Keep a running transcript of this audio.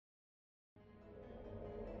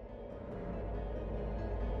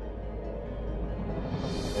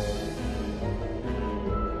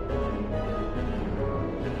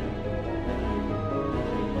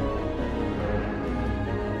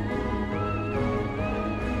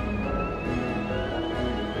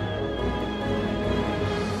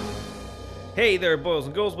Hey there, boys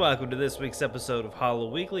and girls. Welcome to this week's episode of Hollow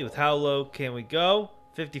Weekly with How Low Can We Go?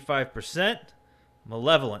 55%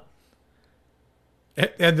 Malevolent.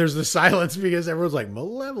 And there's the silence because everyone's like,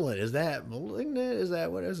 malevolent. Is that malignant? Is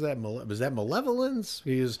that what is that? Is that malevolence?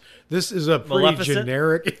 Because this is a pretty Maleficent?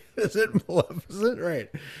 generic. Is it maleficent?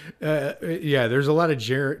 Right. Yeah, there's a lot of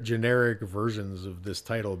generic versions of this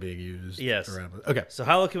title being used. Yes. Around. Okay. So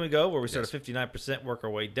how low can we go? Where we start at 59%, work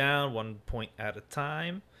our way down, 1 point at a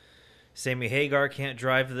time. Sammy Hagar can't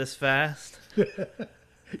drive this fast.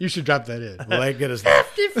 You should drop that in. Will that get us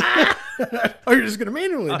 55? Oh, you're just going to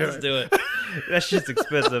manually do it. Do it. That shit's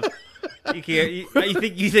expensive. You can't.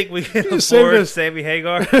 You think we can You saved afford us. Sammy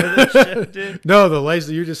Hagar for this shit, dude? No, the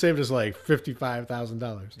license you just saved us like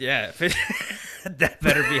 $55,000. Yeah, that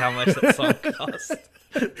better be how much that song cost.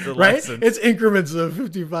 The Right? license. It's increments of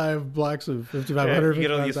 55 blocks of 5,500. You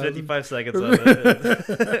get only use 55,000. 55 seconds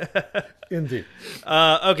of it. Indeed.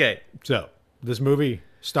 Okay. So this movie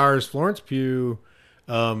stars Florence Pugh.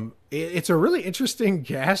 It's a really interesting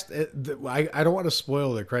cast. I don't want to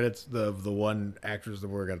spoil the credits of the one actress that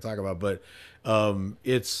we're going to talk about, but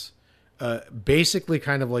it's basically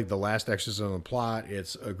kind of like the last extras on the plot.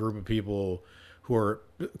 It's a group of people who are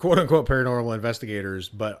quote unquote paranormal investigators,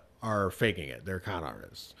 but are faking it. They're con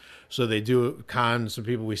artists. So they do con some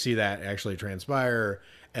people. We see that actually transpire,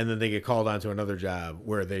 and then they get called onto another job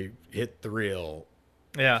where they hit the real.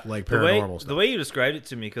 Yeah, Like paranormal stuff. The way you described it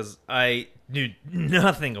to me, because I knew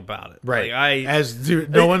nothing about it. Right. Like,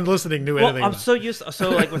 No one listening knew anything. I'm about so used.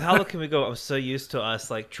 So like with How Low Can We Go? I'm so used to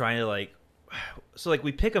us like trying to like. So like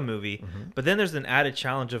we pick a movie, but then there's an added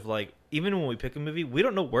challenge of like even when we pick a movie, we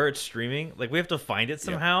don't know where it's streaming. Like we have to find it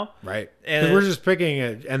somehow. Right. And And we're just picking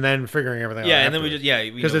it and then figuring everything out. Yeah, and then we just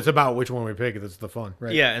because it's about which one we pick. That's the fun.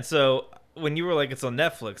 Right. Yeah, and so when you were like it's on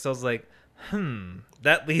Netflix, I was like,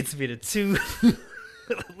 that leads me to two.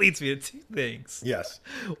 That leads me to two things. Yes.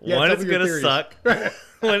 One, it's gonna suck.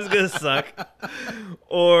 One, it's gonna suck.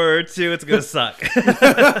 Or two, it's gonna suck. So,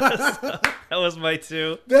 that was my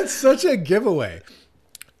two. That's such a giveaway.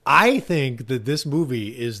 I think that this movie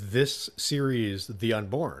is this series, The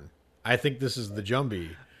Unborn. I think this is the Jumbie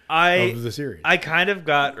of the series. I kind of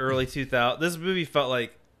got early 2000. This movie felt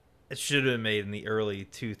like it should have been made in the early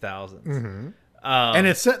 2000s. Mm-hmm. And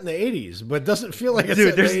it's set in the 80s, but doesn't feel like it's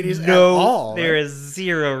Dude, set in the 80s there's at all. There is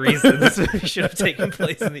zero reason this movie should have taken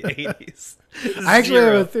place in the 80s. I actually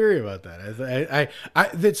have a theory about that.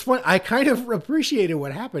 That's fun. I kind of appreciated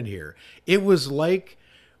what happened here. It was like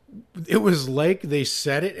they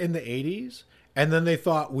set it in the 80s, and then they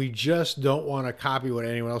thought, we just don't want to copy what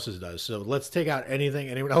anyone else does, so let's take out anything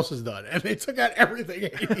anyone else has done. And they took out everything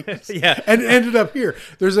 80s. Yeah. And ended up here.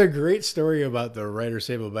 There's a great story about the writer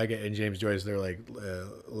Sable Beckett and James Joyce. They're like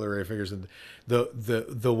literary figures. And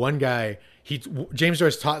the one guy, James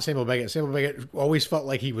Joyce taught Sable Beckett. Sable Beckett always felt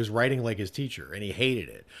like he was writing like his teacher, and he hated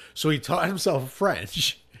it. So he taught himself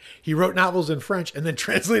French. He wrote novels in French and then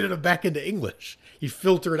translated them back into English. He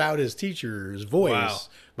filtered out his teacher's voice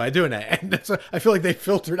by doing that. And that's I feel like they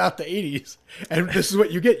filtered out the 80s. And this is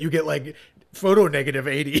what you get. You get like photo negative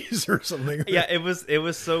 80s or something. Yeah, it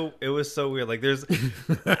was so weird. Like there's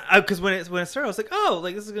because when it started, I was like, oh,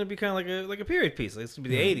 like this is gonna be kind of like a period piece. Like it's gonna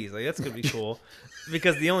be the 80s. Like that's gonna be cool.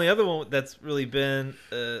 Because the only other one that's really been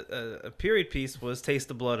a period piece was Taste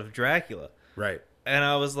the Blood of Dracula. Right. And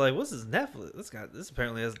I was like, "What's this Netflix? This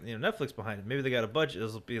apparently has Netflix behind it. Maybe they got a budget.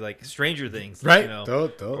 This will be like Stranger Things, right?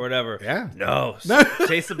 Or whatever." Yeah. No,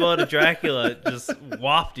 Taste the Blood of Dracula just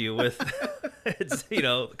whopped you with its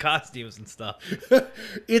costumes and stuff.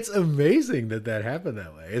 It's amazing that happened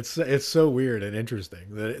that way. It's so weird and interesting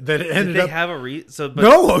that it ended Did they up. have a reason?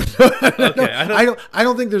 No. Okay, I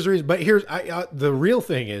don't think there's a reason. But here's the real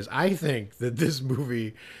thing is I think that this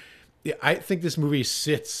movie. Yeah, I think this movie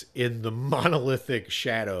sits in the monolithic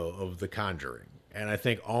shadow of The Conjuring. And I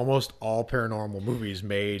think almost all paranormal movies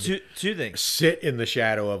made two things sit in the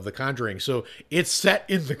shadow of The Conjuring. So it's set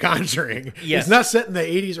in The Conjuring. Yes. It's not set in the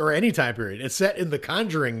 80s or any time period. It's set in The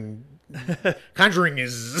Conjuring. Conjuring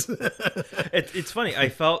is... It's funny. I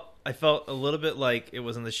felt a little bit like it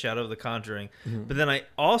was in the shadow of The Conjuring. Mm-hmm. But then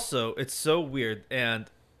it's so weird. And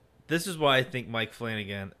this is why I think Mike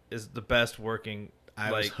Flanagan is the best working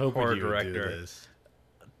horror director.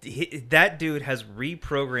 That dude has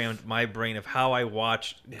reprogrammed my brain of how I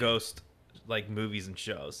watch ghost movies and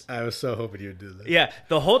shows. I was so hoping you would do that. Yeah,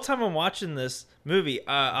 the whole time I'm watching this movie,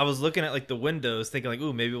 I was looking at the windows, thinking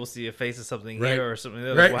ooh, maybe we'll see a face of something here or something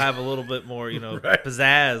there. We'll have a little bit more,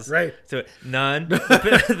 pizzazz to it. None.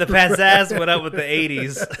 The pizzazz went up with the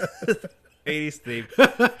 80s, 80s theme.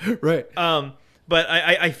 Right. But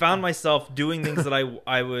I found myself doing things that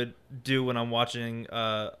I would do when I'm watching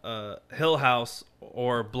Hill House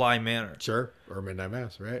or Bly Manor. Sure. Or Midnight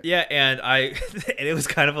Mass, right? Yeah, and and it was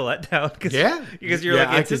kind of a letdown because you're like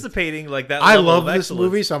anticipating like that. I level love of this excellence.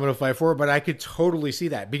 movie, so I'm going to fight for it. But I could totally see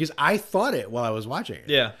that because I thought it while I was watching it.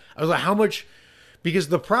 Yeah, I was like, how much? Because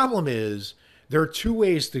the problem is there are two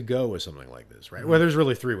ways to go with something like this, right? Well, there's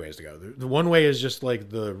really three ways to go. The one way is just like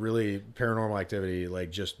the really Paranormal Activity,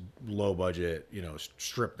 like just low budget,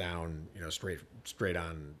 stripped down, straight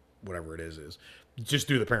on whatever it is. Just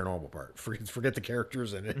do the paranormal part. Forget the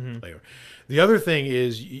characters in it. Mm-hmm. The other thing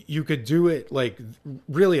is you could do it like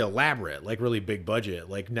really elaborate, like really big budget,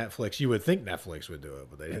 like Netflix. You would think Netflix would do it,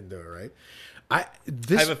 but they didn't do it, right? I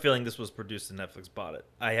have a feeling this was produced and Netflix bought it.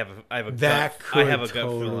 I have a that gut, could I have a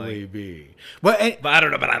totally gut feeling. Be. But I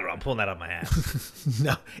don't know. I'm pulling that out of my ass.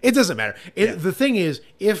 No, it doesn't matter. The thing is,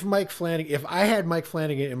 if I had Mike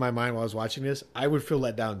Flanagan in my mind while I was watching this, I would feel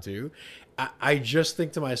let down too. I just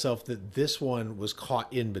think to myself that this one was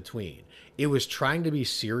caught in between. It was trying to be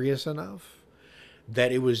serious enough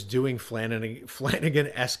that it was doing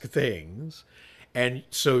Flanagan-esque things. And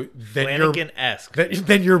so then Flanagan-esque.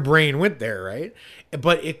 Then your brain went there, right?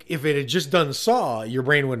 But if it had just done Saw, your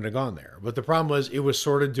brain wouldn't have gone there. But the problem was it was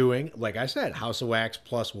sort of doing, like I said, House of Wax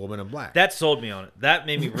plus Woman in Black. That sold me on it. That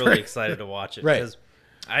made me really excited to watch it. Right. Because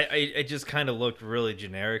it just kind of looked really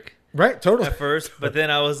generic. Right, totally. At first, but then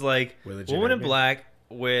I was like, Woman in Black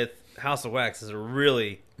with House of Wax is a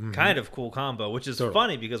really kind of cool combo, which is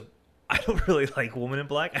funny because I don't really like Woman in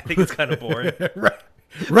Black. I think it's kind of boring. Right.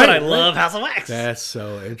 But I love House of Wax. That's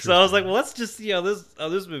so interesting. So I was like, well, let's just see how this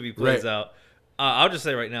movie plays out. I'll just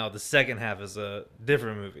say right now, the second half is a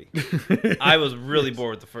different movie. I was really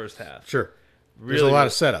bored with the first half. Sure. There's a lot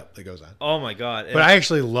of setup that goes on. Oh my god! But I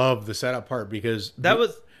actually love the setup part because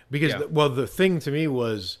the thing to me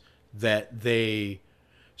was that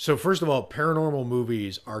so first of all, paranormal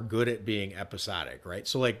movies are good at being episodic, right?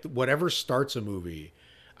 So like whatever starts a movie,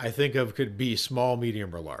 I think of could be small,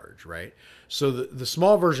 medium, or large, right? So the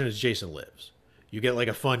small version is Jason Lives. You get like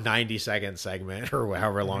a fun 90-second segment or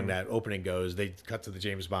however long that opening goes. They cut to the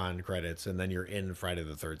James Bond credits, and then you're in Friday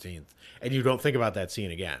the 13th. And you don't think about that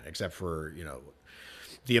scene again, except for,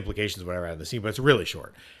 the implications of whatever out of the scene, but it's really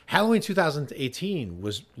short. Halloween 2018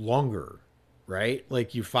 was longer, right?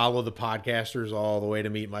 Like you follow the podcasters all the way to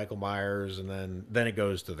meet Michael Myers, and then it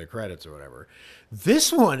goes to the credits or whatever.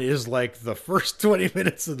 This one is like the first 20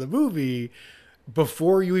 minutes of the movie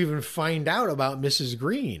before you even find out about Mrs.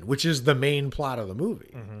 Green, which is the main plot of the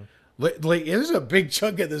movie. Mm-hmm. Like there's a big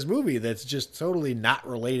chunk of this movie that's just totally not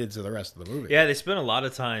related to the rest of the movie. Yeah, they spent a lot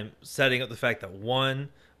of time setting up the fact that one,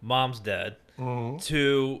 mom's dead. Mm-hmm.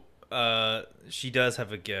 Two, she does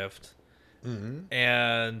have a gift. Mm-hmm.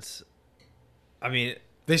 And I mean,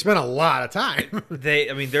 they spent a lot of time.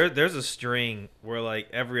 There's a string where like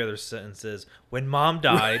every other sentence is when mom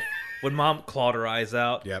died, when mom clawed her eyes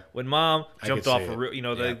out, when mom jumped off a roof.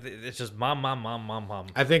 It's just mom.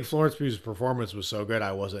 I think Florence Pugh's performance was so good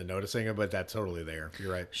I wasn't noticing it, but that's totally there.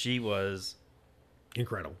 You're right. She was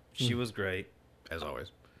incredible. She was great, as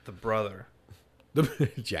always. The brother,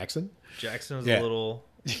 Jackson was a little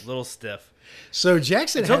stiff. So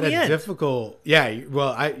Jackson had a difficult. Yeah,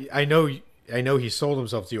 well, I know he sold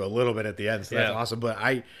himself to you a little bit at the end, so that's awesome.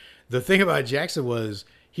 But the thing about Jackson was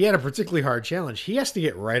he had a particularly hard challenge. He has to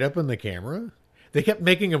get right up in the camera. They kept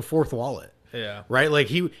making him fourth wall it. Yeah. Right? Like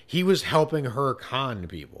he was helping her con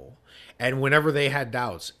people. And whenever they had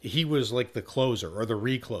doubts, he was like the closer or the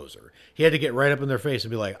recloser. He had to get right up in their face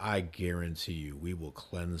and be like, I guarantee you, we will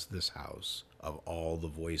cleanse this house of all the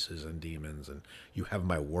voices and demons, and you have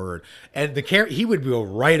my word. And he would go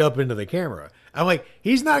right up into the camera. I'm like,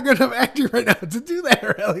 he's not good enough actor right now to do that.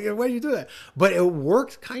 Right? Why do you do that? But it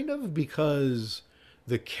worked kind of because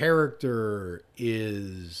the character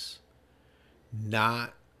is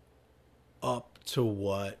not up to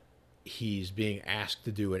what he's being asked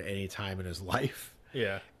to do at any time in his life.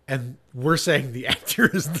 Yeah. And we're saying the actor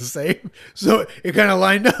is the same, so it kind of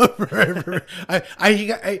lined up. Right?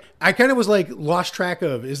 I kind of was like lost track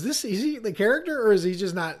of is he the character or is he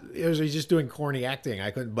just not? Is he just doing corny acting?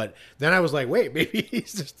 I couldn't. But then I was like, wait, maybe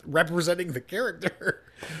he's just representing the character.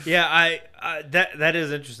 Yeah, that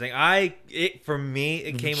is interesting. For me,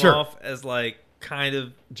 it came off as like kind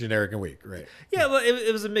of generic and weak, right? Yeah, well,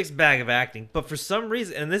 it was a mixed bag of acting, but for some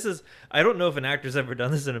reason, and this is, I don't know if an actor's ever done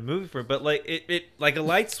this in a movie before, but like it like a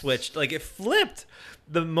light switched, like it flipped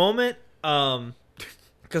the moment,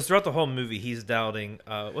 because throughout the whole movie he's doubting,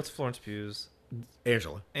 what's Florence Pugh's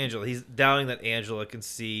Angela. He's doubting that Angela can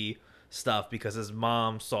see stuff because his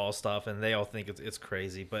mom saw stuff and they all think it's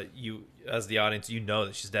crazy, but you as the audience, you know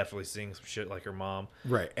that she's definitely seeing some shit like her mom.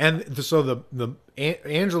 Right. And so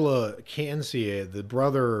Angela can see it. The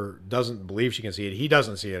brother doesn't believe she can see it. He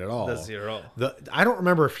doesn't see it at all. Doesn't see it at all. I don't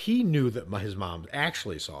remember if he knew that his mom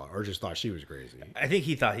actually saw it or just thought she was crazy. I think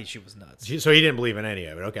he thought she was nuts. So he didn't believe in any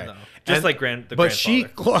of it. Okay. No. Just like the but grandfather. she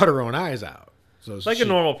clawed her own eyes out. So like a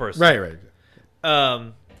normal person. Right.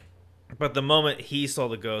 But the moment he saw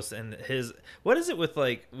the ghost and what is it with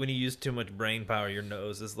like when you use too much brain power, your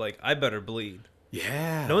nose is like, I better bleed.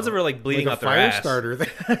 Yeah. No one's ever like bleeding like out their fire ass. starter.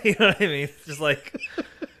 You know what I mean? It's just like,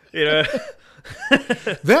 you know.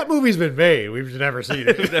 That movie's been made. We've never seen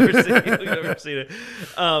it. We've never seen it.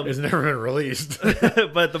 It's never been released.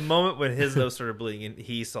 But the moment when his nose started bleeding and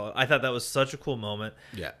he saw it, I thought that was such a cool moment.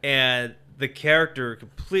 Yeah. And the character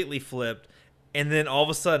completely flipped. And then all of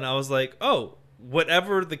a sudden I was like, oh,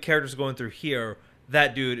 whatever the character's going through here,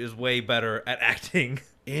 that dude is way better at acting.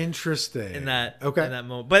 Interesting. In that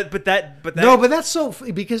moment. But that's so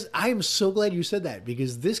funny because I am so glad you said that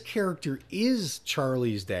because this character is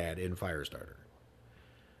Charlie's dad in Firestarter.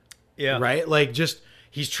 Yeah. Right? Like just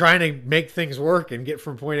he's trying to make things work and get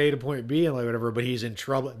from point A to point B and like whatever, but he's in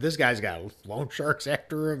trouble. This guy's got loan sharks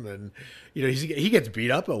after him and you know, he gets beat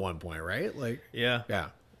up at one point, right? Like yeah.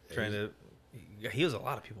 Trying to he owes a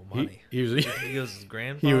lot of people money. He owes his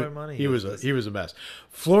grandfather money. He was a mess.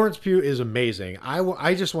 Florence Pugh is amazing.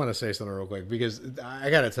 I just want to say something real quick because I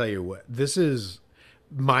got to tell you what this is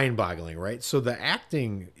mind-boggling, right? So the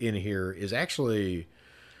acting in here is actually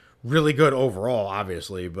really good overall,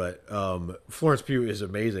 obviously, but Florence Pugh is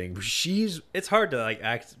amazing. It's hard to like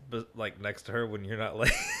act like next to her when you're not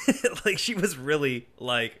like like she was really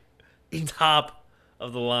like top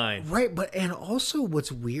of the line. Right, and also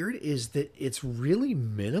what's weird is that it's really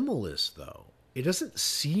minimalist though. It doesn't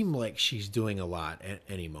seem like she's doing a lot at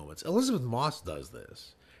any moments. Elizabeth Moss does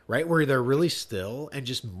this, right? Where they're really still and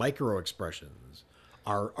just micro expressions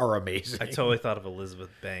are amazing. I totally thought of Elizabeth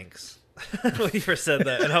Banks when you first said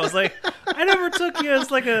that. And I was like, I never took you as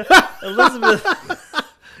like a Elizabeth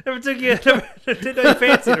didn't know you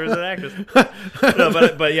fancied her as an actress. No,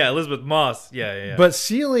 but yeah, Elizabeth Moss. Yeah. But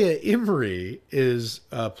Celia Imrie is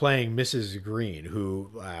playing Mrs. Green, who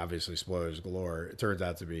obviously spoilers galore. It turns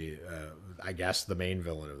out to be, I guess, the main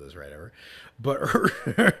villain of this, right?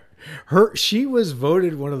 But she was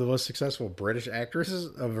voted one of the most successful British actresses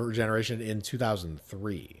of her generation in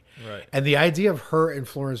 2003. Right. And the idea of her and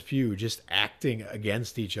Florence Pugh just acting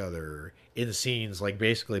against each other in scenes, like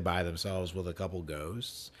basically by themselves with a couple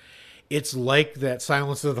ghosts, it's like that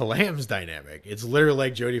Silence of the Lambs dynamic. It's literally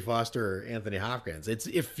like Jodie Foster or Anthony Hopkins.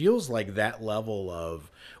 It feels like that level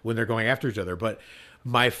of when they're going after each other. But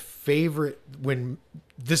my favorite, when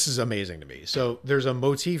this is amazing to me. So there's a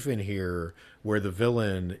motif in here where the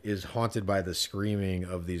villain is haunted by the screaming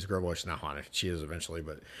of these girls. Well, she's not haunted. She is eventually,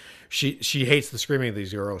 but she hates the screaming of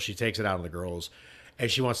these girls. She takes it out on the girls,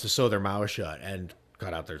 and she wants to sew their mouths shut and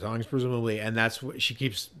cut out their tongues, presumably. And that's what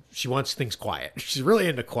she wants things quiet. She's really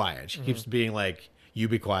into quiet. She keeps being like, you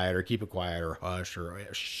be quiet or keep it quiet or hush or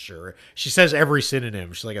sure. She says every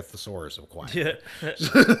synonym. She's like a thesaurus of quiet. Yeah.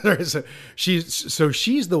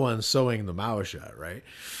 She's the one sewing the mouth shut, right?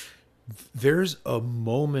 There's a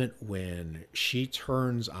moment when she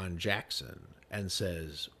turns on Jackson and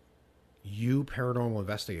says, you paranormal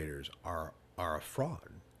investigators are a fraud.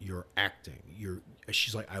 You're acting.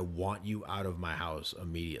 She's like, I want you out of my house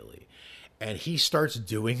immediately. And he starts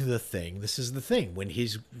doing the thing. This is the thing. When he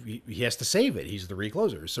has to save it. He's the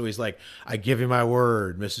recloser. So he's like, I give you my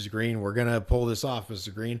word, Mrs. Green. We're going to pull this off,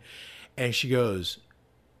 Mrs. Green. And she goes,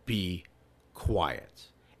 be quiet.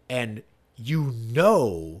 And you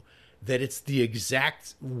know that it's the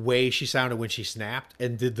exact way she sounded when she snapped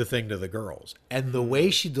and did the thing to the girls. And the way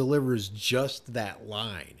she delivers just that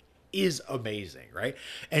line is amazing, right?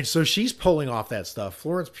 And so she's pulling off that stuff.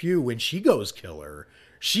 Florence Pugh, when she goes killer,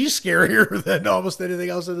 she's scarier than almost anything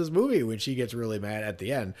else in this movie when she gets really mad at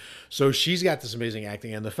the end. So she's got this amazing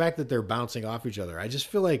acting, and the fact that they're bouncing off each other, I just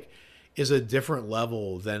feel like is a different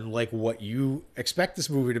level than like what you expect this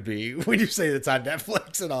movie to be when you say it's on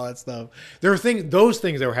Netflix and all that stuff. There are those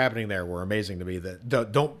things that were happening there were amazing to me that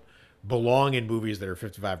don't belong in movies that are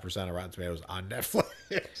 55% of Rotten Tomatoes on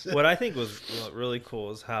Netflix. What I think was really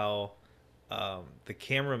cool is how the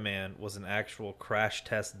cameraman was an actual crash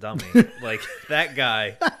test dummy. Like that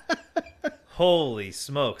guy, holy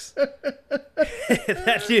smokes.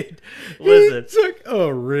 That dude, listen. He took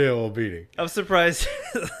a real beating. I'm surprised.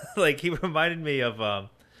 Like he reminded me of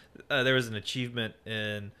there was an achievement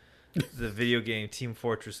in the video game Team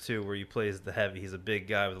Fortress 2, where you play as the heavy. He's a big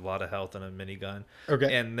guy with a lot of health and a minigun.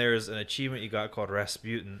 Okay. And there's an achievement you got called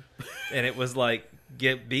Rasputin, and it was like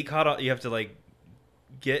be caught on. You have to like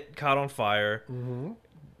get caught on fire,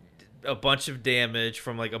 a bunch of damage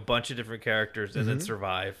from like a bunch of different characters, and then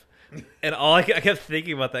survive. And I kept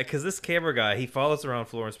thinking about that because this camera guy, he follows around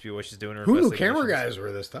Florence Pugh while she's doing her. Who knew investigations. camera guys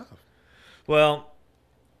were this tough? Well,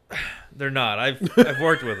 they're not. I've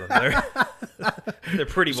worked with them. They're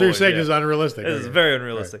pretty. So you're saying yeah. it's unrealistic? It's very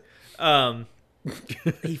unrealistic. Right.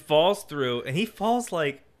 He falls through, and he falls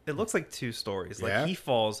like it looks like 2 stories. Like he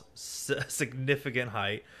falls a significant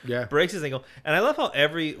height. Yeah, breaks his ankle, and I love how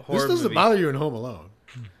every horror. This doesn't movie, bother you in Home Alone.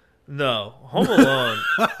 No, Home Alone.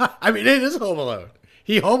 I mean, it is Home Alone.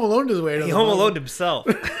 He Home Alone his way to He the Home bottom. Alone himself.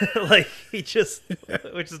 Like which just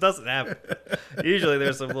doesn't happen. Usually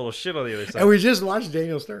there's some little shit on the other side. And we just watched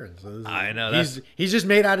Daniel Stern. So this I know he's just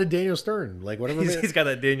made out of Daniel Stern, like whatever. He's got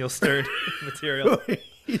that Daniel Stern material.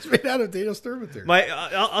 He's made out of Daniel Stern material.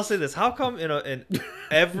 I'll say this: how come in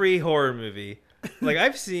every horror movie, like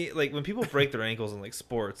I've seen, like when people break their ankles in like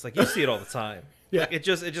sports, like you see it all the time. Yeah, like, it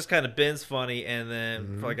just kind of bends funny, and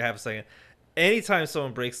then for like a half a second. Anytime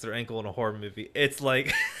someone breaks their ankle in a horror movie, it's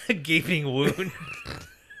like a gaping wound.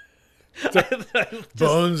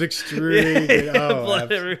 Bones extruding. Yeah,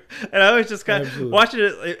 blood everywhere. And I was just kind of watching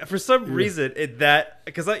it like, for some reason.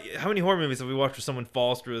 Because how many horror movies have we watched where someone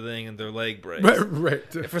falls through a thing and their leg breaks?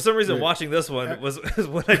 Right. For some reason, watching this one was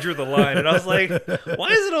when I drew the line, and I was like, "Why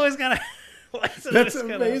is it always gotta?" That's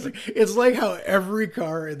amazing. It's like how every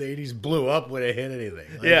car in the 80s blew up when it hit anything.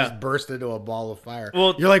 Like yeah. It just burst into a ball of fire.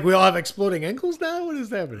 Well, you're like, we all have exploding ankles now? What is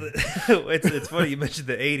happening? It's funny you mentioned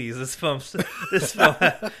the 80s. This film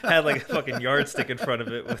had like a fucking yardstick in front of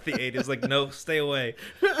it with the 80s. Like, no, stay away.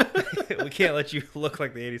 We can't let you look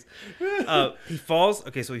like the 80s. He falls.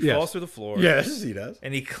 Okay, so he falls through the floor. Yes, he does.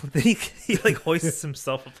 And he like hoists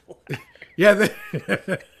himself up. Yeah.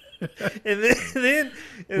 And then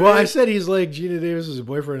I said he's like Gina Davis's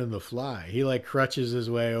boyfriend in The Fly. He like crutches his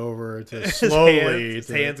way over to slowly. His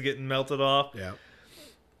hands getting melted off. Yeah.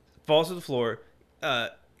 Falls to the floor.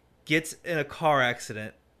 Gets in a car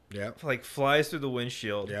accident. Yeah. Like flies through the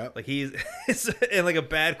windshield. Yeah. Like he's in like a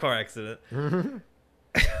bad car accident.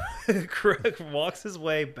 Walks his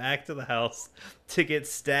way back to the house to get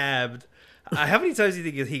stabbed. How many times do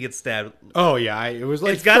you think he gets stabbed? Oh yeah, it was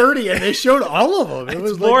like 30, and they showed all of them. It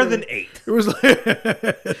was more like than 8. It was like,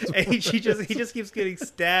 and he just keeps getting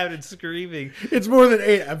stabbed and screaming. It's more than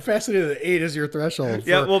 8. I'm fascinated that 8 is your threshold.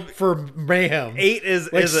 For mayhem. 8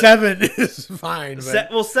 is like 7 is fine.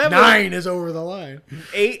 But 7 9 is over the line.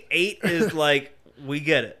 8 is like we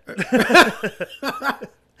get it.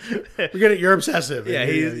 We get it. You're obsessive. Yeah,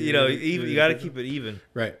 you got to keep it even.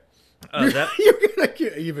 Right. You're gonna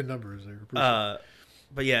get even numbers there.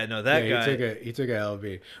 But yeah, no, that guy he took a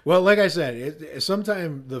LB. Well, like I said,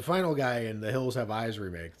 sometime the final guy in the Hills Have Eyes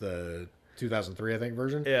remake, the 2003 I think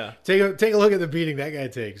version. Yeah, take a look at the beating that guy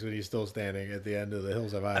takes when he's still standing at the end of the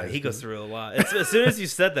Hills Have Eyes. He goes through a lot. As soon as you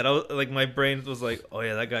said that, I was like, my brain was like, oh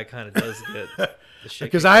yeah, that guy kind of does get the shit.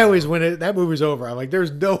 Because I always when that movie's over, I'm like,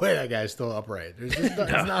 there's no way that guy's still upright. There's just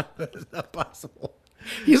it's not possible.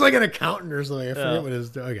 He's like an accountant or something. I forget what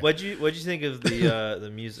his. Okay. What'd you think of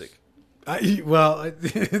the music?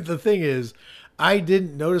 The thing is, I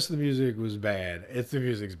didn't notice the music was bad. The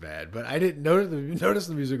music's bad, but I didn't notice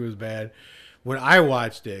the music was bad when I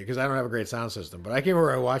watched it because I don't have a great sound system. But I came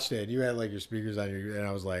over, I watched it, and you had like your speakers on and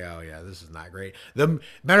I was like, oh yeah, this is not great. The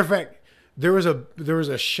matter of fact. There was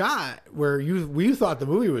a shot where you thought the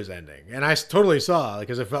movie was ending, and I totally saw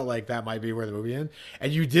because it felt like that might be where the movie ends.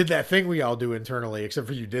 And you did that thing we all do internally, except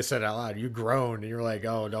for you did say it out loud. You groaned, and you were like,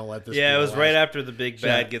 "Oh, don't let this." Yeah, it was right after the big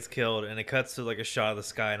bad gets killed, and it cuts to like a shot of the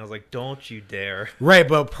sky, and I was like, "Don't you dare!" Right,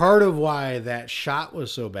 but part of why that shot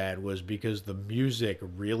was so bad was because the music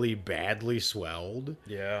really badly swelled.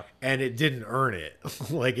 Yeah, and it didn't earn it.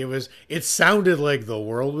 Like it sounded like the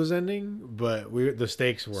world was ending, but the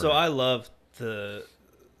stakes were. So I love the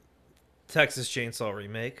Texas Chainsaw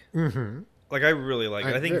remake. Mm-hmm. Like I really like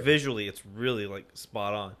it. I think visually it's really like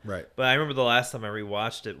spot on. Right. But I remember the last time I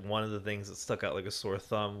rewatched it, one of the things that stuck out like a sore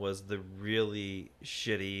thumb was the really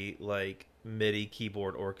shitty like MIDI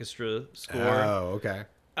keyboard orchestra score. Oh, okay.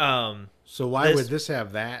 So why would this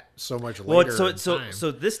have that so much later? Well,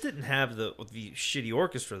 so this didn't have the shitty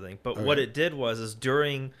orchestra thing, but what it did was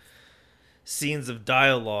during scenes of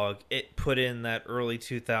dialogue, it put in that early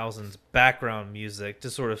 2000s background music to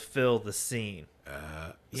sort of fill the scene.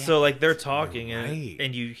 So like they're talking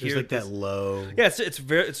and you hear like that low. Yeah,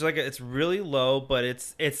 it's really low, but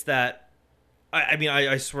it's that I mean,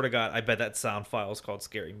 I swear to God, I bet that sound file is called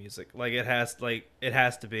Scary Music. Like it has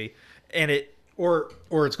to be, and it Or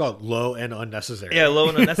it's called low and unnecessary. yeah, low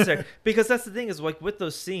and unnecessary. Because that's the thing is like with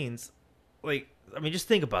those scenes, like I mean, just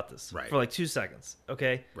think about this Right. for like 2 seconds,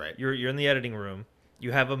 okay? Right. You're in the editing room.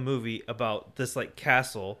 You have a movie about this like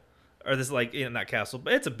castle, or this like not castle,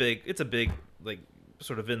 but it's a big like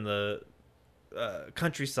sort of in the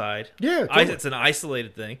countryside. Yeah, totally. It's an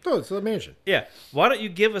isolated thing. Oh, it's a mansion. Yeah. Why don't you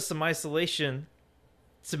give us some isolation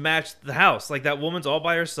to match the house? Like that woman's all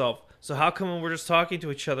by herself. So how come when we're just talking to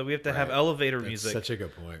each other, we have to have Right. elevator That's music? such a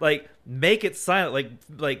good point. Like make it silent.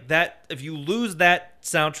 Like that. If you lose that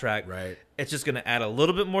soundtrack, Right. it's just going to add a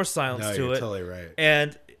little bit more silence No, to you're it, totally right.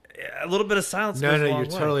 and a little bit of silence. No, goes a no, long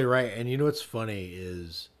you're way. totally right. And you know what's funny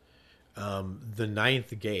is the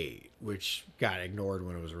Ninth Gate, which got ignored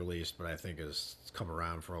when it was released, but I think has come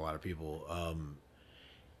around for a lot of people.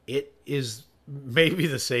 It is maybe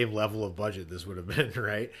the same level of budget this would have been,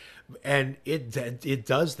 right? And it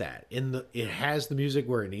does that it has the music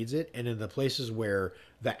where it needs it, and in the places where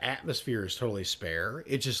the atmosphere is totally spare,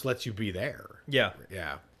 it just lets you be there. Yeah,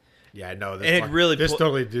 Yeah. No, And it really this pu-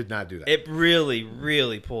 totally did not do that. it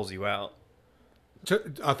really pulls you out.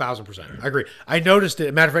 1,000%. I agree. I noticed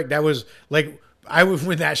it. Matter of fact, that was like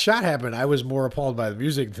when that shot happened, I was more appalled by the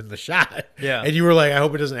music than the shot. Yeah. And you were like, I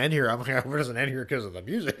hope it doesn't end here. I'm like, I hope it doesn't end here because of the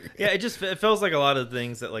music. Yeah, it feels like a lot of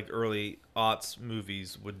things that like early aughts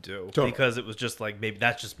movies would do Totally. because it was just like maybe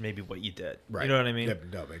that's just maybe what you did. Right. You know what I mean? Yeah,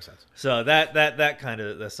 no, it makes sense. So that kind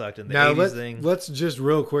of that sucked in the Now 80s thing. let's just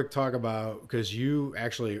real quick talk about, because you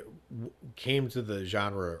actually came to the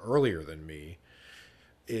genre earlier than me.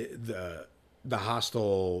 The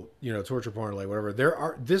Hostel, torture porn, like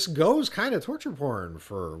whatever. This goes kind of torture porn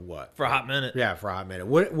for what? For a hot minute. Yeah, for a hot minute.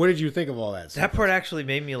 What did you think of all that? That part actually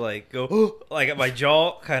made me like go like my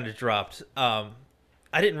jaw kind of dropped. I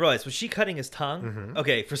didn't realize, was she cutting his tongue? Mm-hmm.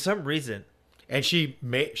 Okay, for some reason. And she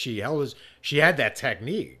had that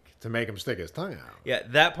technique to make him stick his tongue out. Yeah,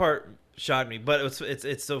 that part shocked me, but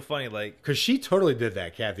it's so funny like Because she totally did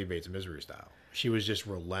that Kathy Bates Misery style. She was just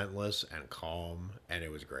relentless and calm, and it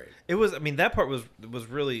was great. it was. I mean, that part was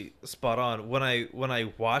really spot on. When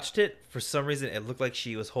I watched it, for some reason, it looked like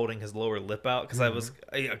she was holding his lower lip out because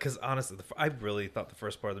because honestly, I really thought the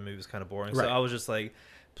first part of the movie was kind of boring. Right. So I was just like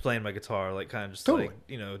playing my guitar, like kind of just Totally.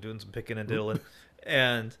 like doing some picking and diddling,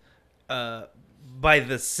 and by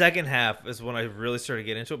the second half is when I really started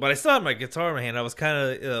getting into it. But I still had my guitar in my hand. I was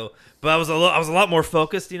kind of but I was a lot more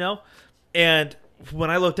focused, and.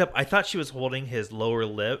 When I looked up, I thought she was holding his lower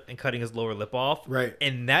lip and cutting his lower lip off. Right.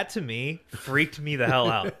 And that to me freaked me the hell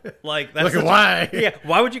out. Like that's Look, why? Yeah.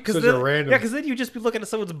 Why would you? Because Such a random- yeah, because then you just be looking at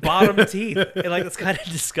someone's bottom teeth, and like that's kind of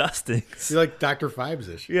disgusting. You're like Dr.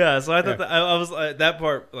 Phibes-ish. Yeah. So I thought Yeah. that I was that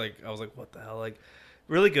part like I was like, what the hell? Like,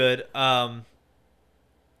 really good. The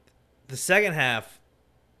second half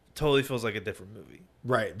totally feels like a different movie.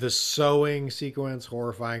 Right. The sewing sequence,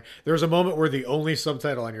 horrifying. There was a moment where the only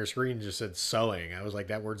subtitle on your screen just said sewing. I was like,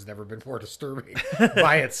 that word's never been more disturbing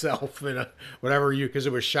by itself. Because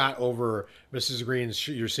it was shot over Mrs. Green's,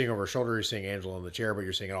 you're seeing over her shoulder, you're seeing Angela in the chair, but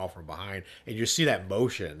you're seeing it all from behind. And you see that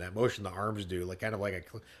motion the arms do, like kind of like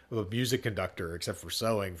a music conductor, except for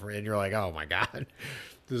sewing. And you're like, oh my God,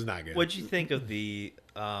 this is not good. What'd you think of the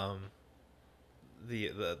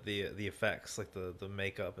effects, like the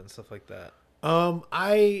makeup and stuff like that?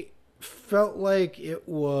 I felt like there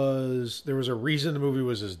was a reason the movie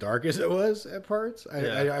was as dark as it was at parts.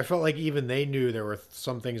 I felt like even they knew there were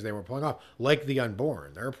some things they weren't pulling off, like The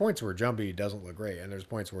Unborn. There are points where Jumbie doesn't look great, and there's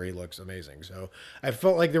points where he looks amazing. So I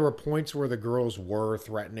felt like there were points where the girls were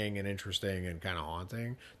threatening and interesting and kind of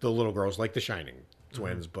haunting. The little girls, like the Shining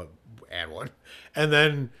twins, but add one. And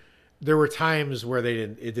then there were times where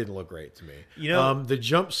it didn't look great to me. The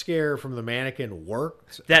jump scare from the mannequin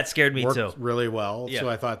worked. That scared me too. Really well. Yeah. So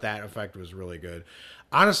I thought that effect was really good.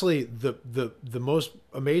 Honestly, the most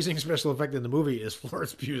amazing special effect in the movie is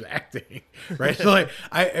Florence Pugh's acting. Right? So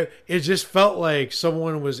it just felt like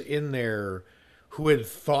someone was in there who had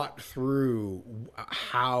thought through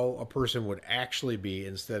how a person would actually be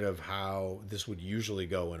instead of how this would usually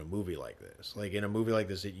go in a movie like this. Like in a movie like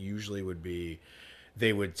this, it usually would be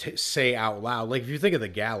they would say out loud. Like if you think of The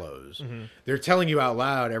Gallows, they're telling you out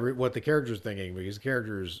loud what the character's thinking, because the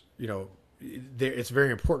characters, it's very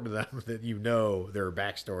important to them that their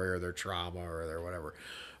backstory or their trauma or their whatever.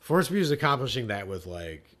 Florence Pugh is accomplishing that with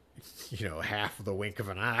half of the wink of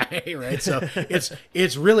an eye, right? So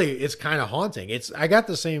it's kind of haunting. I got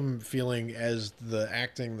the same feeling as the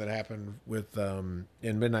acting that happened with in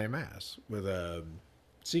Midnight Mass with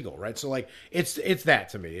seagull, right? So like it's that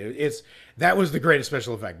to me. That was the greatest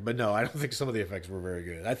special effect. But no, I don't think some of the effects were very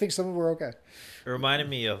good. I think some of them were okay. It reminded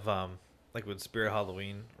me of like when Spirit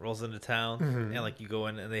Halloween rolls into town, and like you go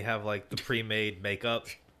in and they have like the pre-made makeup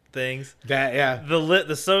things. That yeah.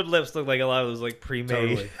 The sewed lips look like a lot of those like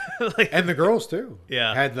pre-made, totally. And the girls too.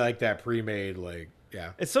 Yeah, had like that pre-made like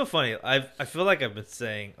yeah. It's so funny. I feel like I've been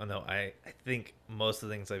saying, oh no, I think most of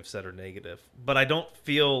the things I've said are negative, but I don't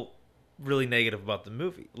feel really negative about the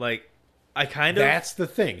movie. Like I kind of that's the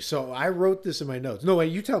thing. So I wrote this in my notes. No,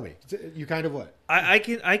 wait, you tell me. You kind of what? I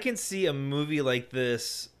can see a movie like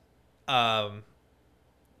this, because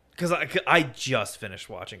I just finished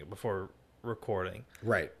watching it before recording.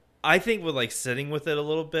 Right. I think with like sitting with it a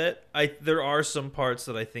little bit, there are some parts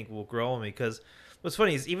that I think will grow on me. Because what's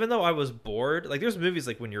funny is even though I was bored, like there's movies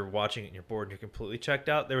like when you're watching it and you're bored and you're completely checked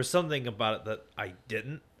out. There was something about it that I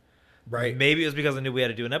didn't. Right. Maybe it was because I knew we had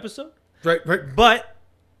to do an episode. Right. But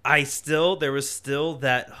there was still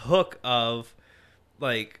that hook of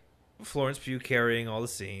like Florence Pugh carrying all the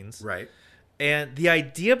scenes. Right. And the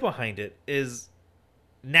idea behind it is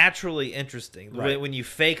naturally interesting. Right. When you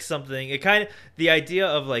fake something, the idea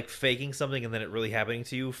of like faking something and then it really happening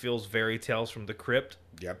to you feels very Tales from the Crypt.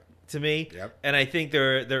 Yep. To me. Yep. And I think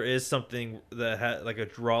there is something that had like a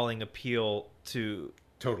drawing appeal to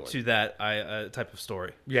that type of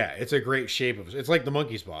story. Yeah, it's a great shape of it's like the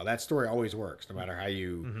monkey's paw. That story always works no matter how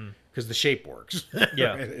you because the shape works.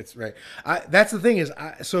 Yeah. It's right. That's the thing is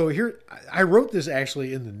so here I wrote this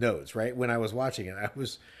actually in the notes, right? When I was watching it. I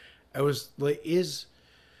was like is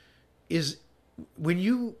if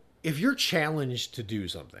you're challenged to do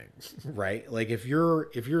something, right? Like if you're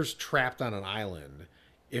trapped on an island,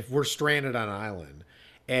 if we're stranded on an island,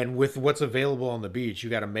 and with what's available on the beach, you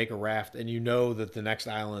got to make a raft, and you know that the next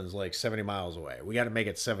island is like 70 miles away. We got to make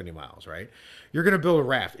it 70 miles, right? You're going to build a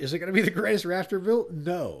raft. Is it going to be the greatest raft ever built?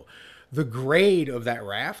 No. The grade of that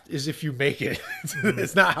raft is if you make it.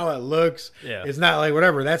 It's not how it looks. Yeah. It's not like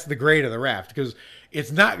whatever. That's the grade of the raft because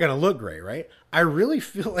it's not going to look great, right? I really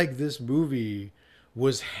feel like this movie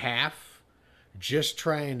was half just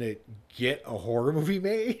trying to get a horror movie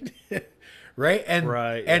made, right?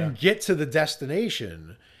 And get to the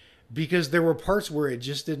destination because there were parts where it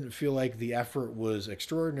just didn't feel like the effort was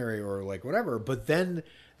extraordinary or like whatever. But then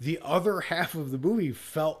the other half of the movie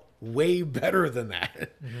felt way better than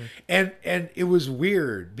that. And it was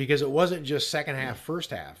weird because it wasn't just second half,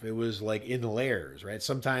 first half. It was like in layers, right?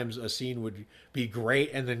 Sometimes a scene would be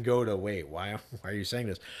great and then go to, wait, why are you saying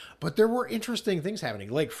this? But there were interesting things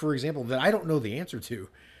happening. Like, for example, that I don't know the answer to.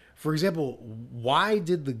 For example, why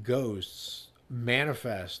did the ghosts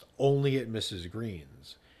manifest only at Mrs.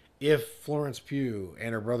 Green's if Florence Pugh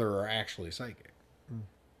and her brother are actually psychic?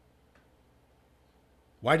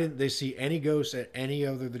 Why didn't they see any ghosts at any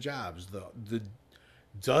other the jobs? The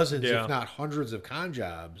dozens, if not hundreds of con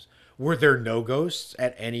jobs, were there no ghosts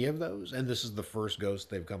at any of those? And this is the first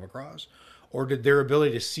ghost they've come across? Or did their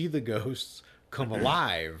ability to see the ghosts come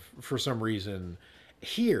alive for some reason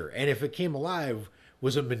here? And if it came alive,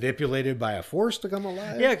 was it manipulated by a force to come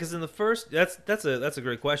alive? Yeah, because in the first, that's a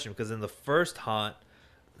great question. Because in the first haunt,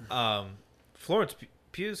 Florence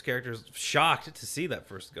Pugh's character is shocked to see that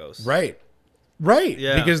first ghost. Right,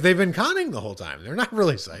 yeah. Because they've been conning the whole time. They're not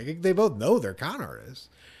really psychic. They both know they're con artists.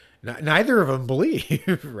 Neither of them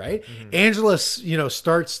believe, right? Angela,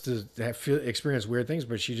 starts to experience weird things,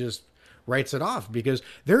 but she just writes it off because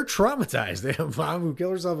they're traumatized. They have a mom who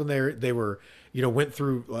killed herself, and they were, went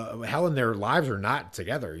through hell, and their lives are not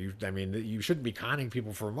together. You shouldn't be conning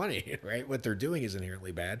people for money, right? What they're doing is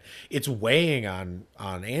inherently bad. It's weighing on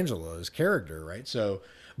Angela's character, right? So.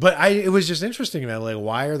 But it was just interesting, man. Like,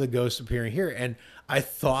 why are the ghosts appearing here? And I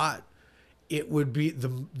thought it would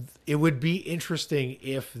be interesting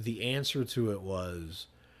if the answer to it was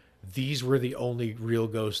these were the only real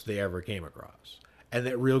ghosts they ever came across, and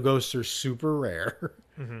that real ghosts are super rare,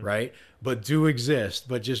 right? But do exist,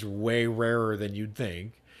 but just way rarer than you'd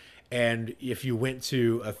think. And if you went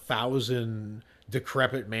to 1,000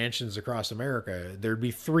 decrepit mansions across America, there'd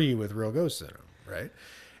be 3 with real ghosts in them, right?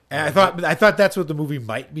 And I thought that's what the movie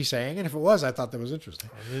might be saying, and if it was, I thought that was interesting.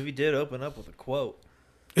 The movie did open up with a quote.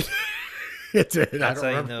 It did. That's how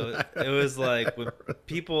you know it was like when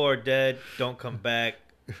people are dead, don't come back.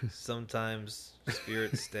 Sometimes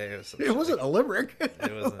spirits stay. Or something. It wasn't a limerick.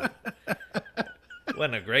 It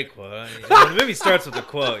wasn't a great quote. I mean, when the movie starts with a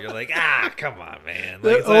quote, you're like, come on, man.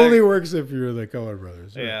 Like, it only works if you're the Coen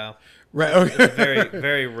brothers. Right? Yeah. Right. Okay. It's very,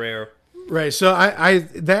 very rare. Right. So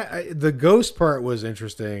the ghost part was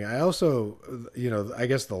interesting. I also, I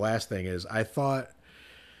guess the last thing is I thought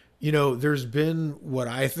There's been what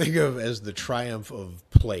I think of as the triumph of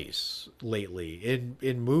place lately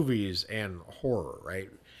in movies and horror, right?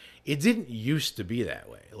 It didn't used to be that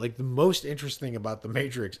way. Like, the most interesting thing about The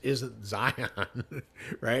Matrix isn't Zion,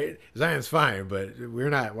 right? Zion's fine, but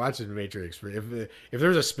we're not watching Matrix. If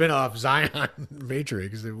there's a spin-off Zion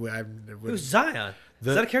Matrix, Who's Zion?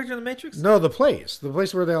 Is that a character in the Matrix? No, the place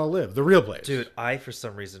where they all live, the real place. Dude, I for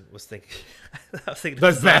some reason was thinking,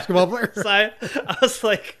 the basketball player. Zion. I was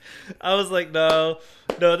like, no,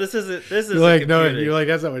 this isn't. You're like, no, you're like,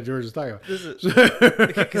 that's not what George is talking about. This is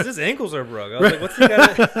because his ankles are broke. I was like, what's he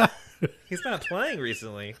got? He's not playing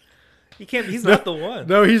recently. He can't. He's not the one.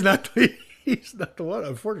 No, he's not. He's not the one.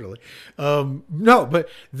 Unfortunately, no. But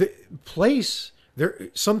the place there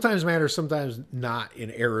sometimes matters, sometimes not in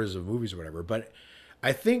eras of movies or whatever. But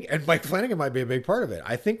I think, and Mike Flanagan might be a big part of it.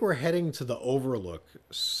 I think we're heading to the Overlook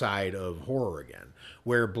side of horror again,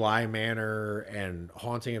 where Bly Manor and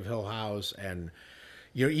Haunting of Hill House and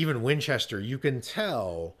even Winchester. You can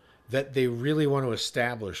tell that they really want to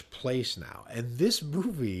establish place now, and this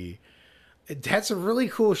movie. It had some really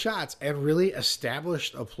cool shots and really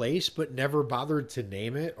established a place, but never bothered to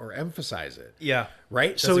name it or emphasize it. Yeah,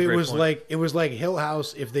 right. So it was like Hill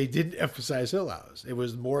House. If they didn't emphasize Hill House, it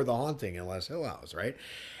was more The Haunting and less Hill House, right?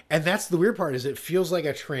 And that's the weird part, is it feels like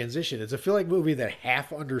a transition. It's a feel like movie that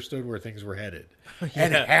half understood where things were headed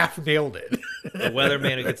and half nailed it. The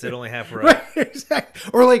weatherman who gets it only half right. Right,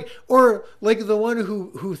 exactly. Or like the one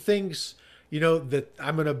who thinks. That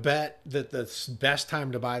I'm going to bet that the best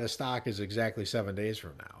time to buy the stock is exactly 7 days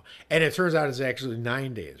from now. And it turns out it's actually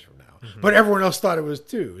 9 days from now. Mm-hmm. But everyone else thought it was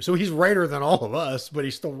 2. So he's righter than all of us, but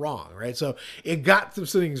he's still wrong, right? So it got some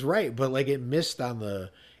things right, but like it missed on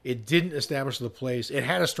it didn't establish the place. It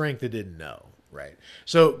had a strength it didn't know, right?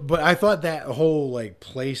 So, but I thought that whole like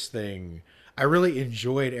place thing, I really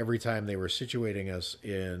enjoyed every time they were situating us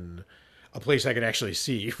in a place I could actually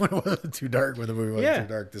see when it wasn't too dark, when the movie wasn't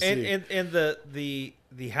too dark to see. And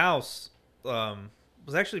the house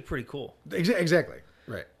was actually pretty cool. Exactly.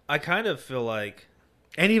 Right. I kind of feel like...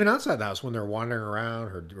 And even outside the house, when they're wandering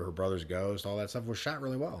around, her brother's ghost, all that stuff was shot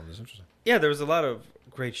really well. It was interesting. Yeah, there was a lot of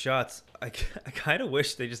great shots. I kind of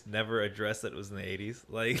wish they just never addressed that it was in the 80s.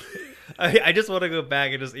 Like, I just want to go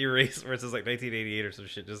back and just erase where it says like 1988 or some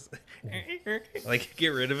shit. Just like get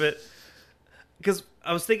rid of it. Because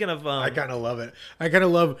I was thinking of... I kind of love it. I kind of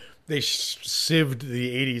love they sieved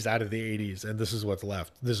the 80s out of the 80s, and this is what's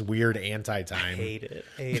left. This weird anti-time. I hate it.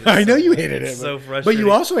 I know you hated it. So frustrating. But you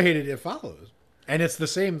also hated It Follows. And it's the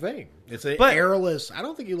same thing. It's an airless... I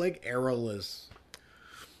don't think you like airless.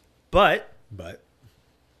 But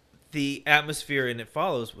the atmosphere in It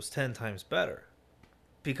Follows was 10 times better.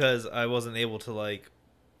 Because I wasn't able to, like,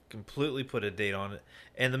 completely put a date on it.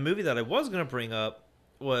 And the movie that I was going to bring up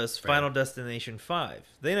was Final Destination 5.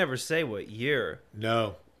 They never say what year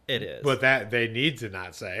it is. But that they need to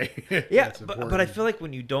not say. Yeah, but I feel like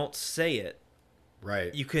when you don't say it,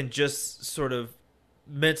 right, you can just sort of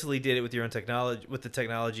mentally date it with your own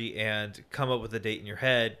technology and come up with a date in your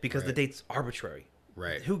head, because the date's arbitrary.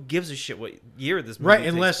 Right. Who gives a shit what year this movie takes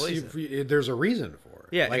unless place there's a reason for it.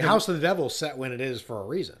 Yeah, like House of the Devil set when it is for a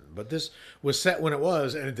reason, but this was set when it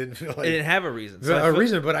was, and it didn't feel like it didn't have a reason.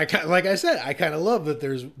 So but like I said, I kind of love that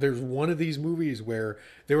there's one of these movies where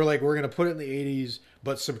they were like, we're going to put it in the 80s,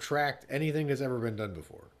 but subtract anything that's ever been done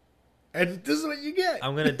before. And this is what you get.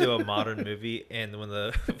 I'm going to do a modern movie, and when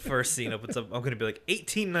the first scene opens up, I'm going to be like,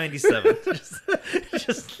 1897.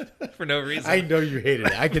 just for no reason. I know you hated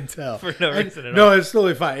it. I can tell. For no reason at all. No, it's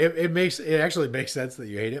totally fine. It actually makes sense that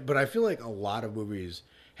you hate it, but I feel like a lot of movies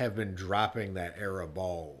have been dropping that era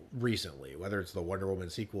ball recently, whether it's the Wonder Woman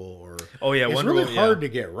sequel or... Oh, yeah, it's Wonder really Woman, hard to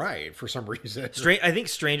get right for some reason. I think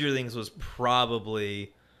Stranger Things was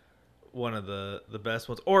probably one of the best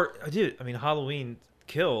ones. Or, dude, I mean, Halloween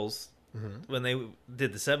Kills... Mm-hmm. When they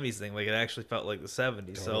did the 70s thing, like it actually felt like the 70s.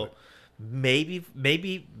 Totally. So maybe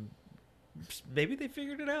they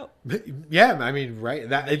figured it out. Yeah, I mean, right?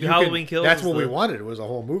 Halloween Kills. That's what we wanted. Was a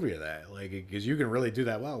whole movie of that, like, because you can really do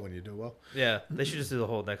that well when you do well. Yeah, they should just do the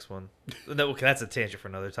whole next one. That's a tangent for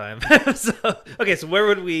another time. So where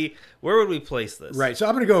would we place this? Right. So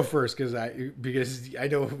I'm going to go first because I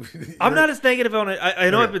know I'm not as negative on it. I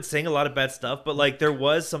know I've been saying a lot of bad stuff, but like there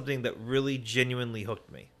was something that really genuinely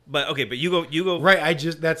hooked me. But you go. Right.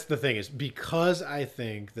 That's the thing, is because I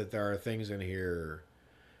think that there are things in here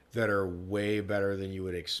that are way better than you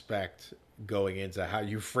would expect going into how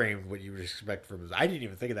you framed what you would expect from this. I didn't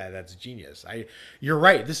even think of that. That's genius. You're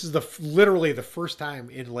right. This is literally the first time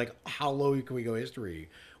in like how low can we go history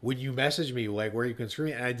when you messaged me like where you can stream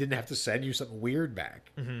it, and I didn't have to send you something weird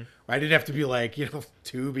back. Mm-hmm. I didn't have to be like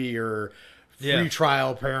Tubi or Yeah. free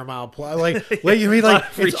trial Paramount Plus. Like you mean like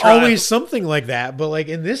Free it's trial. always something like that. But like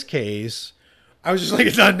in this case, I was just like,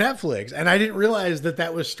 it's on Netflix, and I didn't realize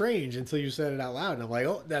that was strange until you said it out loud. And I'm like,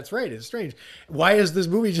 oh, that's right, it's strange. Why is this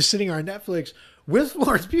movie just sitting on Netflix with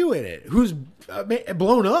Florence Pugh in it, who's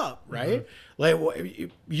blown up, right? Like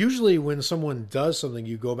usually when someone does something,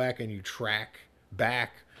 you go back and you track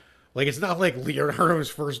back. Like it's not like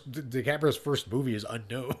DiCaprio's first movie is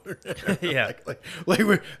unknown. Yeah. like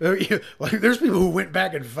there's people who went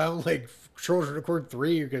back and found like Children of Corn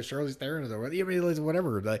 3 because Charlize Theron is over. I mean,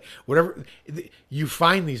 like, whatever. You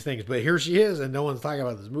find these things, but here she is, and no one's talking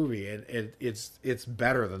about this movie, and it's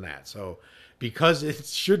better than that. So because it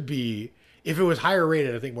should be, if it was higher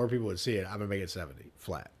rated, I think more people would see it. I'm gonna make it 70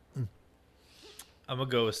 flat. I'm gonna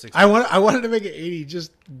go with 60. I wanted to make it 80,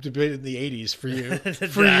 just debate in the 80s for you.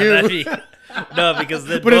 For Nah, you. No, because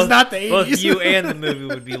then But it's not the 80s. Both you and the movie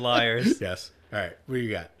would be liars. Yes. All right. What do you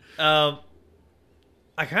got?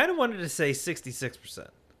 I kind of wanted to say 66%.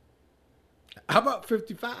 How about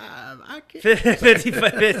 55? I can't.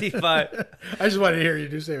 55. I just wanted to hear you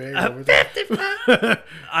do say 55.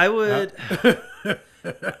 I would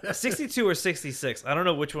 62 or 66. I don't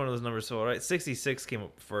know which one of those numbers so right. 66 came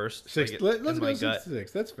up first. Let's go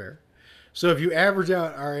 66. That's fair. So if you average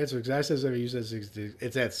out our answer, because I said 70, you said 60,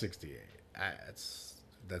 it's at 68.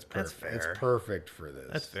 That's perfect. That's fair. It's perfect for this.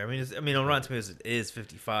 That's fair. I mean, on Rotten Tomatoes it is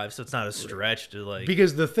 55, so it's not a stretch to like.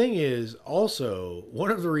 Because the thing is, also one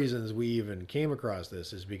of the reasons we even came across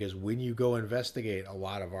this is because when you go investigate a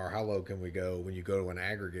lot of our how low can we go, when you go to an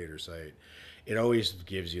aggregator site, it always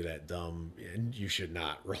gives you that dumb, and you should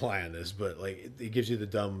not rely on this, but like it gives you the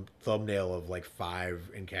dumb thumbnail of like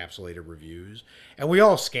 5 encapsulated reviews, and we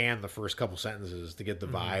all scan the first couple sentences to get the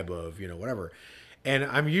vibe of whatever. And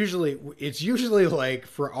it's usually like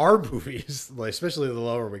for our movies, like especially the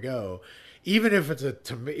lower we go, even if it's a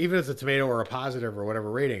tomato or a positive or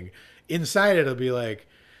whatever rating, inside it'll be like,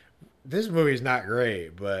 this movie's not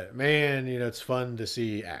great, but man, it's fun to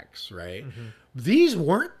see X, right? Mm-hmm. These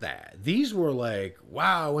weren't that. These were like,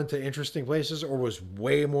 wow, I went to interesting places, or was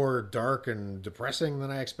way more dark and depressing than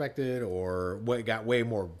I expected, or got way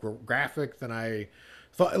more graphic than I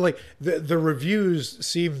thought. Like the reviews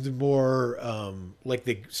seemed more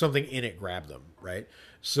like something in it grabbed them, right?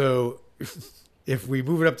 So if we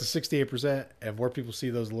move it up to 68% and more people see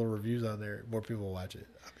those little reviews on there, more people will watch it.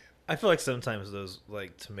 I feel like sometimes those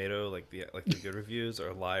like tomato, like the good reviews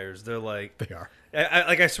are liars. They're like they are.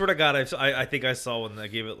 I swear to God, I think I saw one that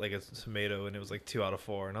gave it like a tomato and it was like 2 out of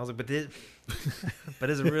 4, and I was like, but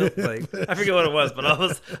is it real? Like I forget what it was, but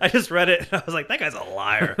I just read it and I was like, that guy's a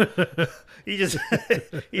liar. he just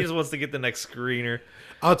wants to get the next screener.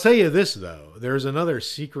 I'll tell you this though, there's another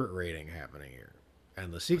secret rating happening here,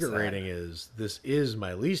 and the secret rating is this is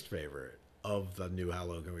my least favorite of the new How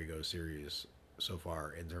Low Can We Go series so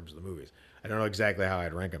far in terms of the movies. I don't know exactly how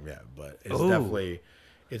I'd rank them yet, but it's definitely.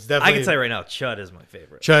 I can tell you right now, Chud is my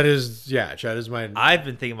favorite. Chud is my. I've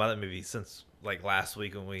been thinking about that movie since like last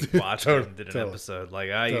week when we watched it and did an episode. Like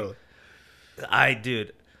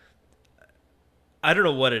dude, I don't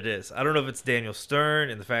know what it is. I don't know if it's Daniel Stern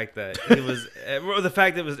and the fact that it was, or the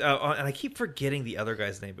fact that it was, and I keep forgetting the other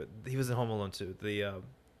guy's name, but he was in Home Alone 2, the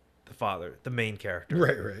father, the main character.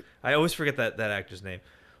 Right. I always forget that actor's name.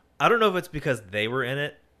 I don't know if it's because they were in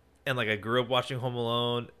it, and like I grew up watching Home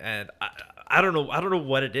Alone, and I don't know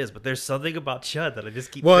what it is, but there's something about Chud that I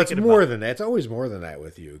just keep. Well, it's more than that. It's always more than that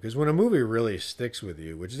with you, because when a movie really sticks with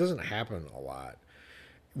you, which doesn't happen a lot,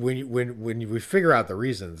 when we figure out the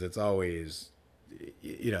reasons, it's always,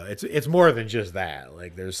 it's more than just that.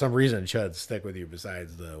 Like there's some reason Chud stick with you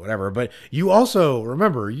besides the whatever. But you also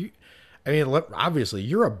remember obviously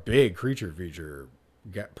you're a big creature feature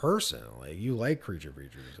person. Like you like creature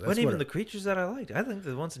features. But even the creatures that I liked, I think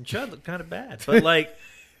the ones in Chud look kind of bad. But like,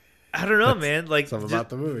 I don't know, man. Like something about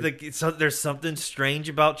the movie. There's something strange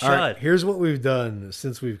about Chud. Right, here's what we've done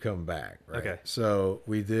since we've come back. Right? Okay. So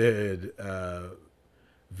we did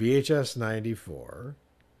VHS 94.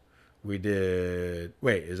 We did.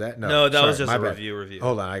 Wait, is that no? That was just a review.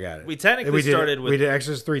 Hold on, I got it. We technically started with. We did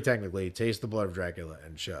Exorcist 3 technically, Taste the Blood of Dracula,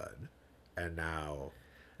 and Chud, and now.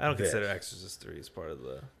 I don't consider Exorcist 3 as part of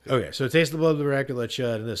the. Okay, so Taste the Blood of Dracula,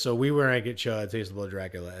 Chud, and this. So we were ranking Chud, Taste the Blood of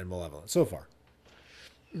Dracula, and Malevolent so far.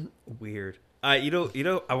 Weird. I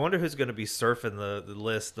wonder who's going to be surfing the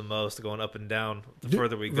list the most, going up and down the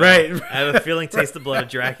further we go. Right. I have a feeling Taste the Blood of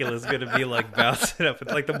Dracula is going to be like bouncing up.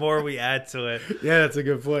 Like the more we add to it. Yeah, that's a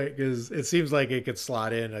good point, because it seems like it could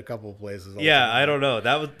slot in a couple of places. Yeah, I don't know.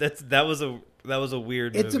 That was That was a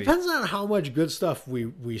weird It movie. depends on how much good stuff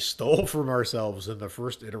we stole from ourselves in the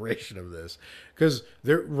first iteration of this, because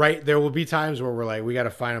there will be times where we're like, we got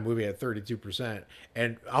to find a movie at 32%,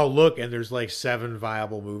 and I'll look and there's like 7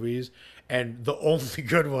 viable movies, and the only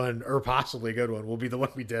good one or possibly good one will be the one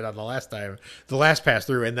we did on the last pass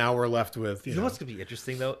through, and now we're left with You know what's gonna be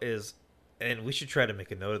interesting though is, and we should try to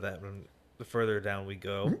make a note of that when the further down we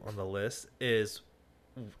go on the list is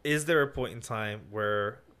there a point in time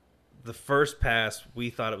where the first pass we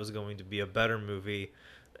thought it was going to be a better movie,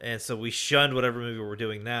 and so we shunned whatever movie we're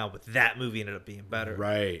doing now, but that movie ended up being better.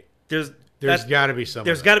 right. There's Got to be some.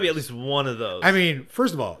 There's got to be at least one of those. I mean,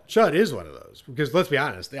 first of all, Chud is one of those, because let's be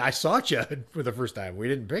honest, I saw Chud for the first time. We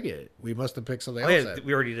didn't pick it. We must have picked something else.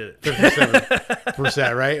 We already did it.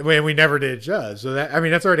 57%, right? I mean, we never did Chud, so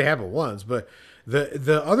that's already happened once. But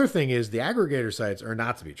the other thing is the aggregator sites are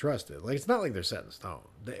not to be trusted. Like, it's not like they're set in stone.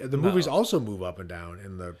 The movies also move up and down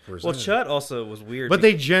in the percentage. Well, Chud also was weird, but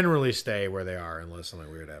they generally stay where they are unless something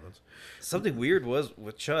weird happens. Something weird was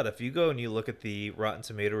with Chud. If you go and you look at the Rotten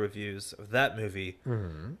Tomato reviews of that movie,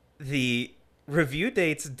 the review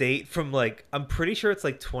dates date from like, I'm pretty sure it's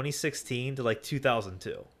like 2016 to like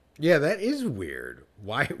 2002. Yeah, that is weird.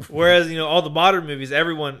 Why? Whereas, all the modern movies,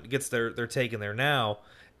 everyone gets their take in there now.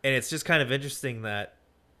 And it's just kind of interesting that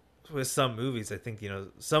with some movies, I think,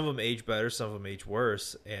 some of them age better, some of them age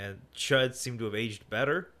worse. And Chud seemed to have aged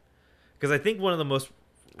better. Because I think one of the most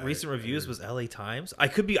recent reviews was LA Times. I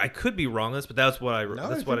could be wrong on this, but that's what I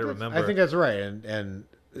remember. I think that's right. And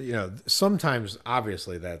sometimes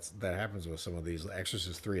obviously that happens with some of these.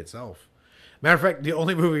 Exorcist 3 itself. Matter of fact, the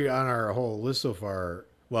only movie on our whole list so far.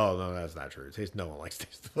 Well, no, that's not true. No one likes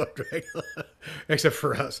Taste of Blood Dracula, except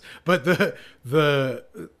for us. But the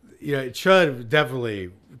Chud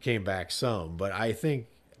definitely came back some. But I think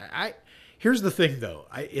here's the thing though.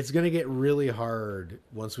 It's going to get really hard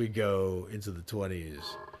once we go into the 20s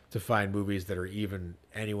to find movies that are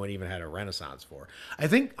anyone even had a renaissance for. I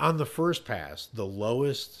think on the first pass, the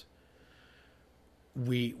lowest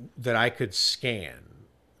that I could scan,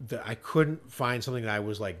 that I couldn't find something that I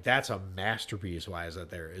was like, that's a masterpiece. Why is that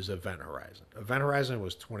there? Is Event Horizon. Event Horizon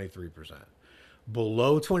was 23%.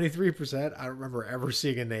 Below 23%, I don't remember ever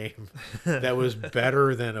seeing a name that was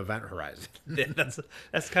better than Event Horizon. Yeah,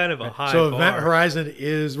 that's kind of a high So bar. Event Horizon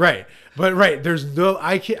is right, but there's no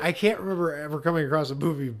I can't remember ever coming across a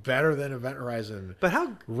movie better than Event Horizon. But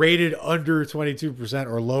how rated under 22%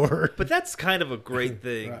 or lower? But that's kind of a great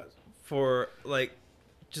thing for like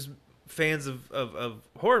just fans of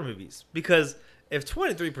horror movies, because if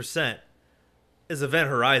 23% is Event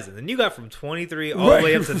Horizon, then you got from 23 all the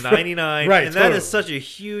way up to 99, and that is such a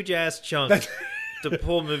huge ass chunk to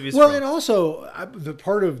pull movies from. And also the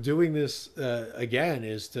part of doing this again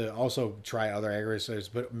is to also try other aggregators,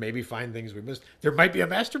 but maybe find things we missed. There might be a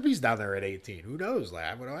masterpiece down there at 18. Who knows?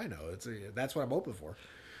 Like, what do I know? That's what I'm hoping for.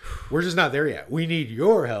 We're just not there yet. We need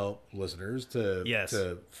your help, listeners,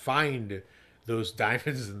 to find those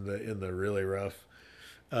diamonds in the really rough,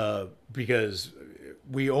 because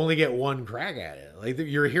we only get one crack at it. Like,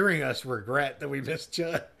 you're hearing us regret that we missed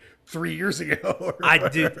Chud 3 years ago. I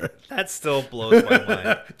do. That still blows my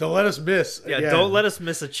mind. Don't let us miss. Yeah, again. don't let us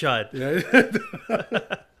miss a Chud.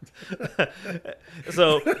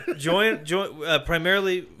 So join.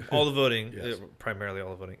 Primarily all the voting. Yes. Primarily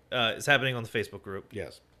all the voting is happening on the Facebook group.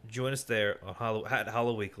 Yes. Join us there on at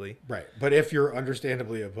Hollow Weekly. Right, but if you're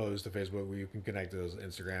understandably opposed to Facebook, you can connect to us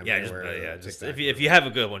Instagram. Just if you have a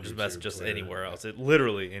good one, just message us anywhere else.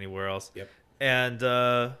 Literally anywhere else. Yep. And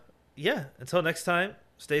until next time,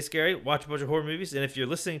 stay scary. Watch a bunch of horror movies. And if you're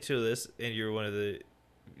listening to this and you're one of the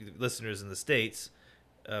listeners in the States,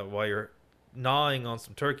 while you're gnawing on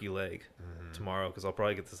some turkey leg tomorrow, because I'll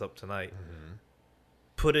probably get this up tonight.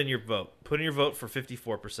 Put in your vote. Put in your vote for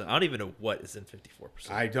 54%. I don't even know what is in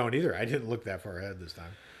 54%. I don't either. I didn't look that far ahead this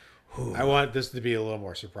time. I want this to be a little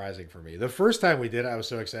more surprising for me. The first time we did it, I was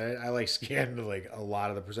so excited. I scanned a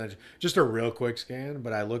lot of the percentage, just a real quick scan,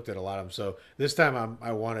 but I looked at a lot of them. So this time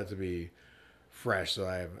I want it to be fresh. So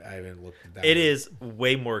I haven't looked at that. It is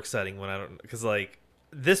way more exciting when I don't, because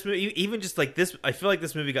this movie, even just like this, I feel like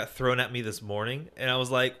this movie got thrown at me this morning, and I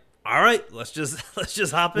was like, all right, let's just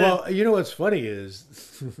hop in. Well, you know what's funny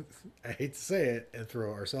is, I hate to say it and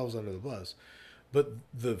throw ourselves under the bus, but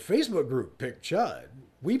the Facebook group picked Chud,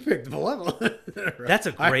 We picked Malevolent. That's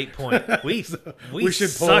a great point. We should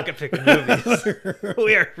suck at picking movies.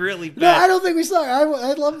 We are really bad. No, I don't think we suck. I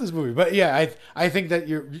love this movie, but yeah, I think that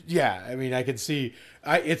you're. Yeah, I mean, I can see.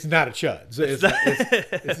 It's not a chud. So It is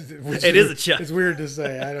a chud. It's weird to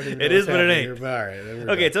say. I don't even. Know it is, but it ain't. Here, all right.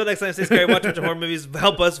 Okay, until next time, stay scary. Watch a bunch of horror movies.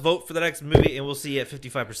 Help us vote for the next movie, and we'll see you at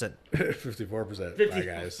 55%. 54%. Bye,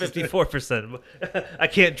 guys. 54%. I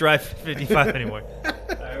can't drive 55 anymore. All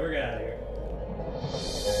right, we're getting out of here.